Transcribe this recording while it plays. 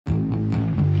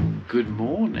Good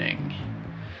morning.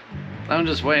 I'm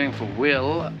just waiting for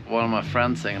Will, one of my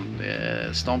friends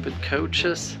and Stomp It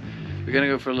coaches. We're gonna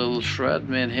go for a little shred,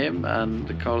 me and him,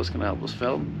 and Carlos gonna help us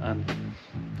film and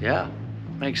yeah,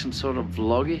 make some sort of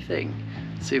vloggy thing.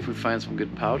 See if we find some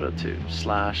good powder to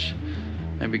slash.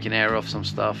 Maybe we can air off some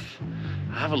stuff.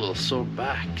 I have a little sore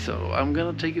back, so I'm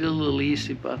gonna take it a little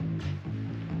easy, but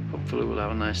hopefully we'll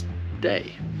have a nice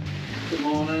day. Good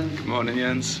morning. Good morning,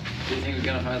 Jens. Do you think we're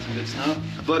gonna find some good snow?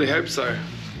 I bloody hope so.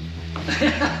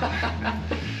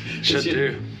 Should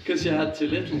do. Because you had too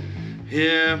little.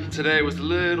 Yeah, today was a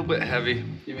little bit heavy.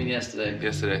 You mean yesterday?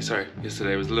 Yesterday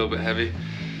was a little bit heavy.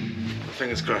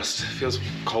 Fingers crossed. Feels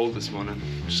cold this morning,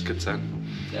 which is a good sign.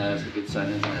 Yeah, that's a good sign,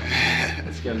 isn't it?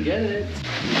 Let's go and get it.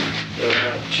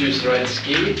 So, choose the right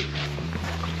ski.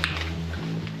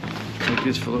 Take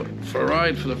this for a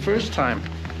ride for the first time.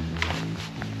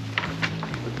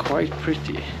 They're quite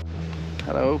pretty.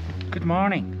 Hello. Good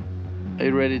morning. Are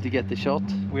you ready to get the shot?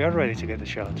 We are ready to get the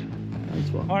shot. Nice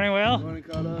one. Morning, Will. Morning,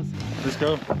 Carlos. Let's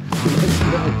go.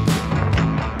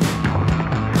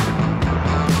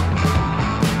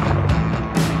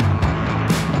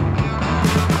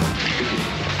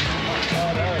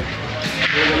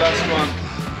 You're the last one.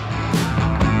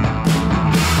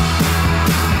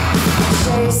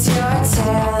 Chase your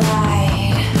tail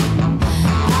light.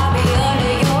 I'll be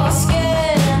under your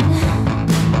skin,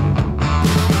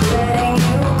 letting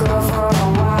you go for a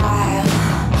while.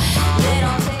 They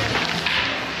don't take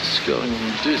Just going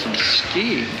and do some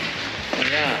skiing.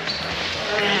 Yeah.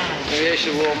 Maybe I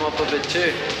should warm up a bit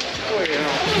too. Oh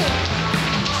yeah.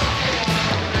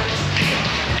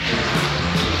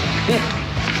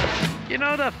 You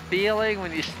know that feeling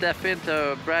when you step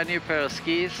into a brand new pair of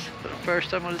skis for the first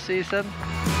time of the season?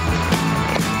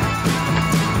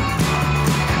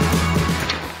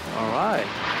 Alright.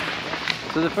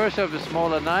 So the first job is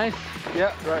small and nice?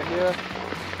 Yeah, right here.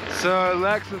 So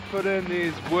Lex has put in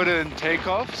these wooden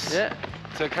takeoffs. Yeah.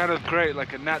 To kind of create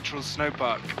like a natural snow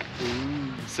park.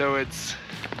 Ooh. So it's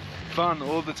fun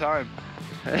all the time.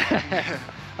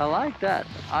 I like that.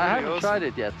 I Really haven't awesome. tried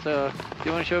it yet, so do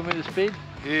you want to show me the speed?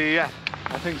 Yeah,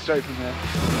 I think straight from there.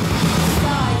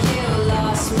 thought you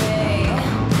lost me,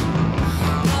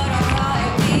 but I'm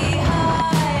right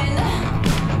behind. I'm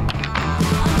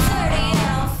 30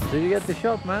 and I'm Did you get the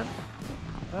shot, man?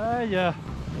 Yeah.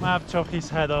 I have chopped his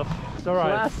head off. It's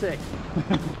alright. Classic.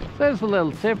 There's a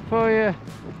little tip for you.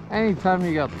 Anytime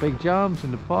you got big jumps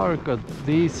in the park or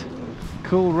these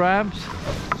cool ramps,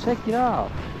 check it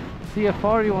out. See how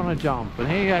far you want to jump, and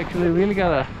here you actually really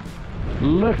gotta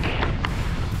look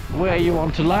where you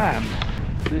want to land.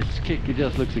 This kicker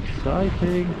just looks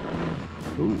exciting.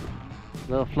 Ooh,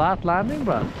 little flat landing,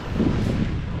 but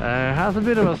has a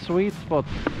bit of a sweet spot.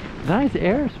 Nice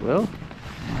airs, Will.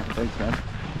 Thanks, man.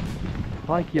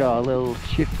 Like your little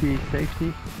shifty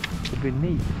safety would be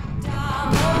neat.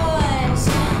 diamonds.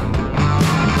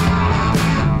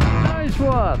 Nice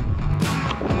one.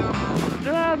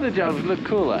 The other jumps look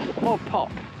cooler, more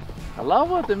pop. I love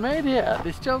what they made here.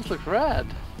 These jumps look rad.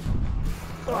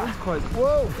 That one's quite,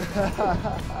 whoa!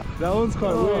 That one's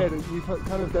quite weird. You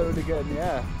kind of don't really get in the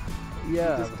air.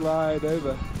 Yeah, Just glide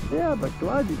over. yeah, but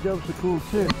gliding jumps are cool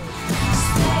too. Space,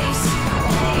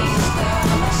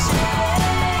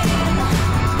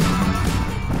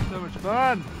 So much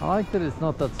fun! I like that it's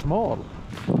not that small.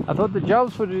 I thought the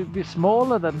jumps would be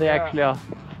smaller than they Yeah. actually are.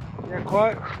 Yeah,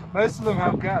 quite. Most of them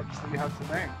have gaps that you have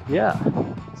to make. Yeah.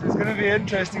 So it's going to be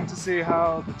interesting to see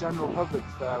how the general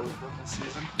public's fare with them this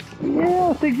season. Yeah,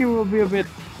 I think it will be a bit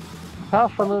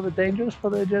tough, a little bit dangerous for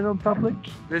the general public.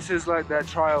 This is like their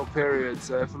trial period,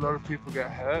 so if a lot of people get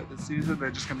hurt this season,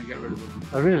 they're just going to get rid of them.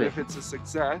 Oh, really? If it's a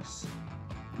success,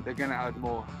 they're going to add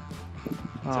more.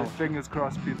 So Oh. fingers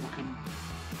crossed people can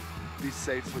be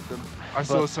safe with them. I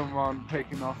saw someone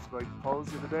taking off like poles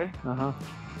the other day. Uh-huh.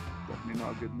 Definitely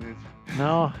not a good move.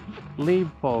 No, leave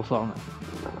balls on it.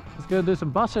 Let's go do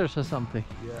some buzzers or something.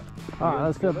 Yeah. Alright,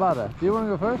 let's go butter. Do you want to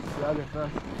go first? Yeah, I'll go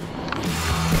first.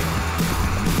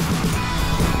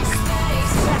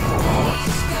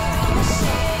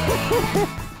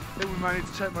 I think we might need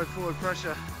to check my forward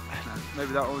pressure.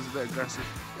 Maybe that one was a bit aggressive.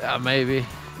 Yeah, maybe.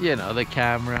 You know, the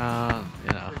camera,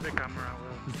 you know. The camera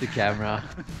will. It's the camera.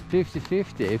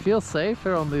 50-50. It feels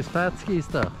safer on these fat skis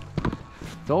though.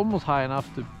 It's almost high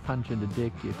enough to punch in the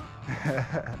dick if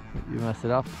you mess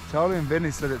it up. Charlie and Vinny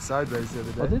slid it sideways the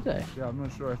other day. Oh, did they? Yeah, I'm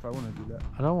not sure if I want to do that.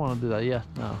 I don't want to do that yet,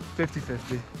 no.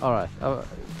 50-50. Alright,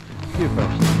 you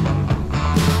first.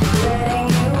 letting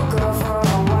you go for a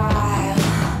while.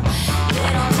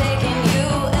 Then I'm taking you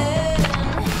in.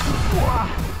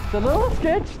 It's a little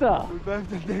sketch though. We both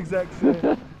did the exact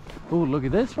same. Oh, look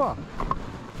at this one.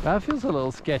 That feels a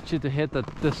little sketchy to hit at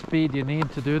the speed you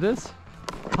need to do this.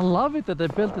 I love it that they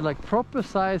built it like proper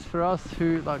size for us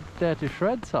who like dare to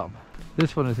shred some.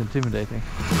 This one is intimidating.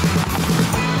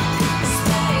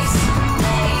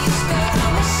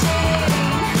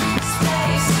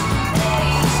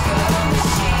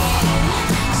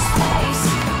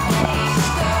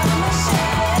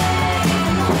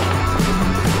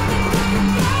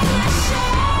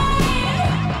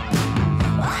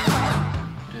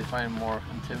 Do you find it more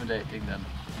intimidating than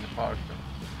in the park?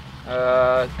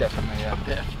 Definitely, yeah.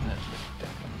 Definitely.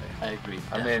 I agree.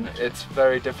 I mean, it's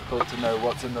very difficult to know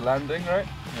what's in the landing, right?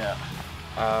 Yeah.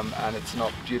 And it's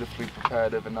not beautifully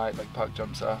prepared overnight like park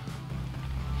jumps are.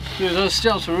 Dude, those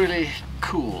jumps are really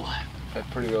cool. They're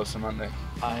pretty awesome, aren't they?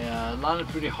 I landed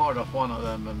pretty hard off one of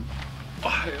them and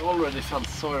I already felt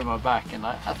sore in my back, and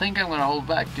I think I'm gonna hold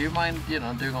back. Do you mind, you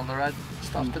know, doing all the red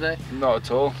stuff today? Not at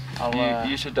all. I'll,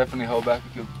 you should definitely hold back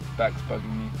if your back's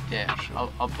bugging you. Yeah, sure.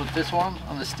 I'll put this one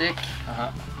on the stick,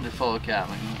 Uh-huh. the follow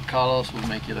cam, and Carlos will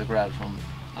make you look red from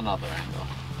another angle.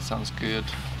 Sounds good.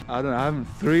 I don't know, I haven't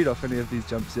threed off any of these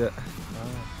jumps yet.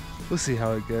 We'll see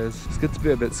how it goes. It's good to be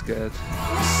a bit scared.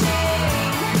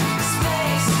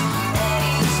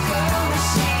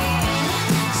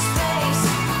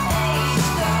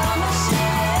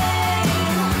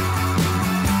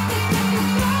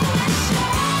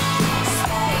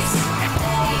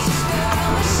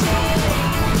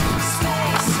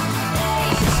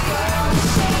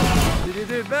 Did you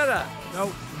do it better?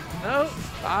 No. No?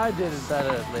 I did it better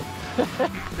at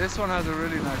least. This one has a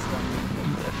really nice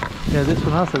landing. Yeah, this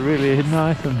one has a really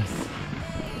nice and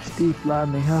steep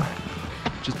landing, huh?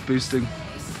 Just boosting.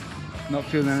 Not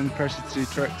feeling any pressure to do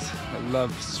tricks. I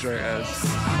love straight airs.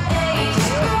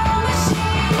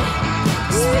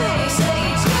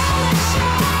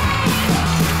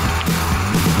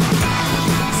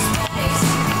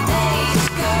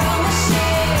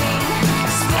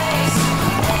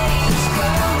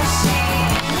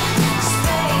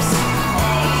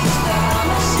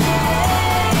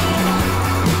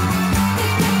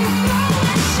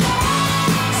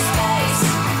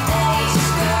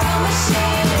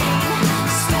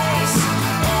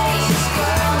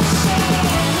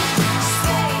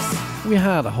 We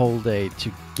had a whole day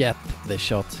to get the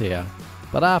shots here,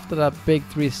 but after that big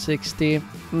 360,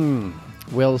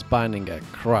 Will's binding got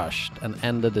crushed and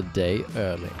ended the day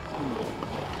early.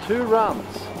 2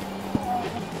 runs.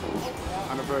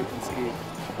 And a broken ski.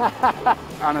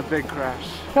 And a big crash.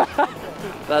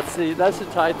 That's the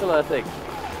title, I think.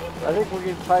 I think we're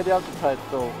going to tidy up the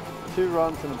title. 2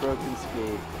 runs and a broken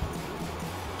ski.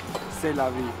 C'est la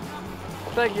vie.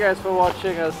 Thank you guys for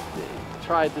watching us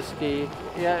try to ski.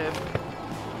 Yeah,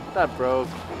 that broke.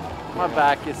 My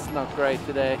back is not great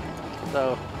today,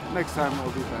 so Next time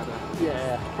will be better.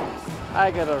 yeah,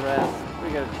 I gotta rest. We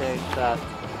gotta change that.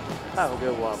 Have a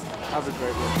good one. Have a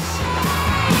great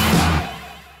one.